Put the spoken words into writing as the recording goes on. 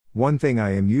One thing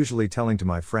I am usually telling to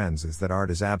my friends is that art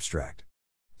is abstract.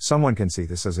 Someone can see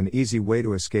this as an easy way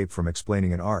to escape from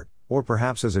explaining an art, or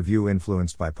perhaps as a view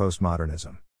influenced by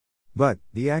postmodernism. But,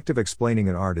 the act of explaining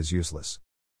an art is useless.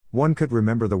 One could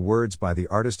remember the words by the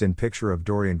artist in Picture of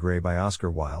Dorian Gray by Oscar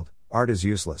Wilde, "Art is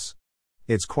useless."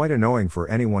 It's quite annoying for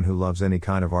anyone who loves any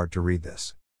kind of art to read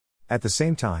this. At the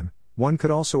same time, one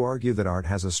could also argue that art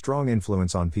has a strong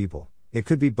influence on people. It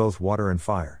could be both water and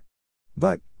fire.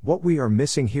 But, what we are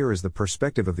missing here is the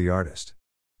perspective of the artist.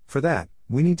 For that,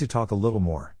 we need to talk a little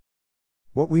more.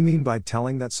 What we mean by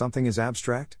telling that something is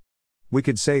abstract? We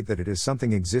could say that it is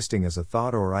something existing as a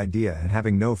thought or idea and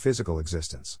having no physical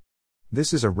existence.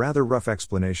 This is a rather rough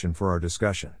explanation for our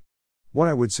discussion. What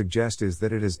I would suggest is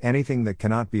that it is anything that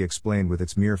cannot be explained with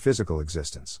its mere physical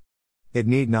existence. It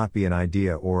need not be an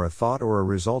idea or a thought or a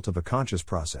result of a conscious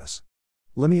process.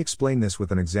 Let me explain this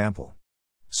with an example.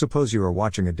 Suppose you are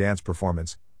watching a dance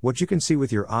performance. What you can see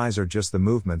with your eyes are just the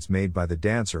movements made by the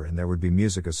dancer, and there would be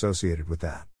music associated with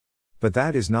that. But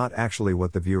that is not actually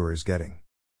what the viewer is getting.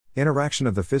 Interaction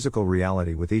of the physical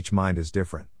reality with each mind is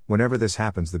different. Whenever this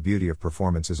happens, the beauty of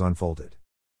performance is unfolded.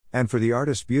 And for the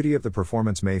artist, beauty of the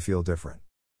performance may feel different.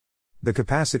 The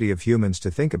capacity of humans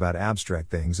to think about abstract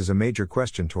things is a major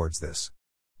question towards this.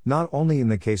 Not only in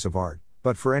the case of art,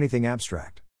 but for anything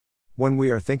abstract. When we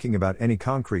are thinking about any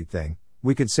concrete thing,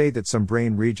 we could say that some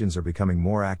brain regions are becoming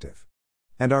more active.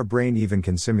 And our brain even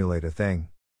can simulate a thing.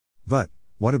 But,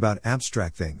 what about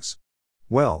abstract things?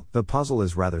 Well, the puzzle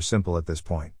is rather simple at this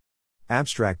point.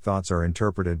 Abstract thoughts are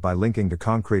interpreted by linking to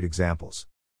concrete examples.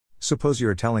 Suppose you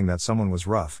are telling that someone was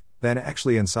rough, then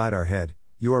actually inside our head,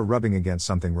 you are rubbing against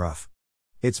something rough.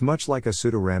 It's much like a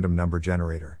pseudo-random number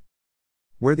generator.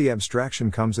 Where the abstraction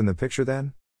comes in the picture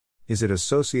then? Is it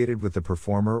associated with the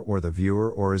performer or the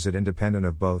viewer, or is it independent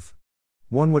of both?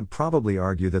 One would probably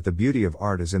argue that the beauty of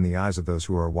art is in the eyes of those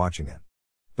who are watching it.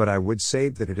 But I would say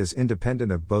that it is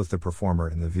independent of both the performer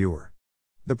and the viewer.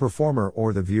 The performer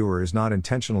or the viewer is not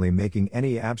intentionally making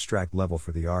any abstract level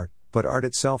for the art, but art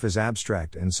itself is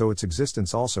abstract, and so its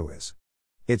existence also is.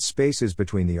 Its space is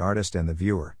between the artist and the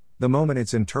viewer. The moment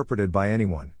it's interpreted by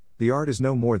anyone, the art is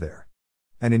no more there.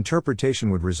 An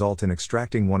interpretation would result in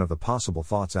extracting one of the possible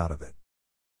thoughts out of it.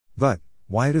 But,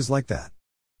 why it is like that?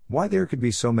 Why there could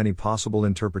be so many possible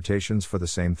interpretations for the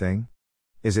same thing?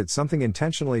 Is it something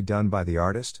intentionally done by the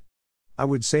artist? I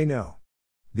would say no.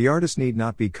 The artist need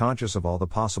not be conscious of all the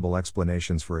possible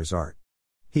explanations for his art.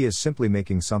 He is simply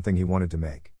making something he wanted to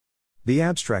make. The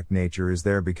abstract nature is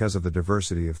there because of the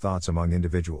diversity of thoughts among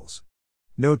individuals.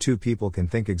 No two people can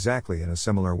think exactly in a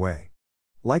similar way.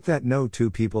 Like that, no two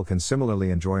people can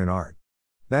similarly enjoy an art.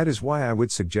 That is why I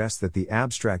would suggest that the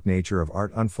abstract nature of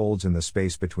art unfolds in the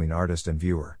space between artist and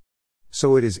viewer.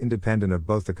 So it is independent of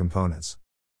both the components.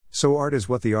 So art is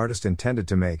what the artist intended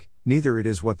to make, neither it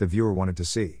is what the viewer wanted to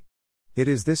see. It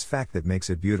is this fact that makes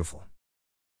it beautiful.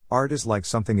 Art is like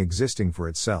something existing for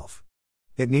itself.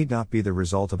 It need not be the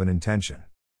result of an intention.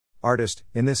 Artist,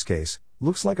 in this case,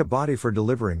 looks like a body for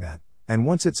delivering that, and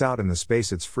once it's out in the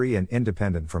space it's free and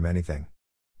independent from anything.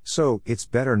 So, it's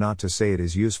better not to say it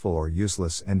is useful or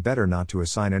useless, and better not to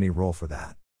assign any role for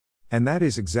that. And that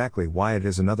is exactly why it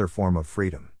is another form of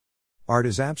freedom. Art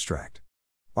is abstract.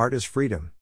 Art is freedom.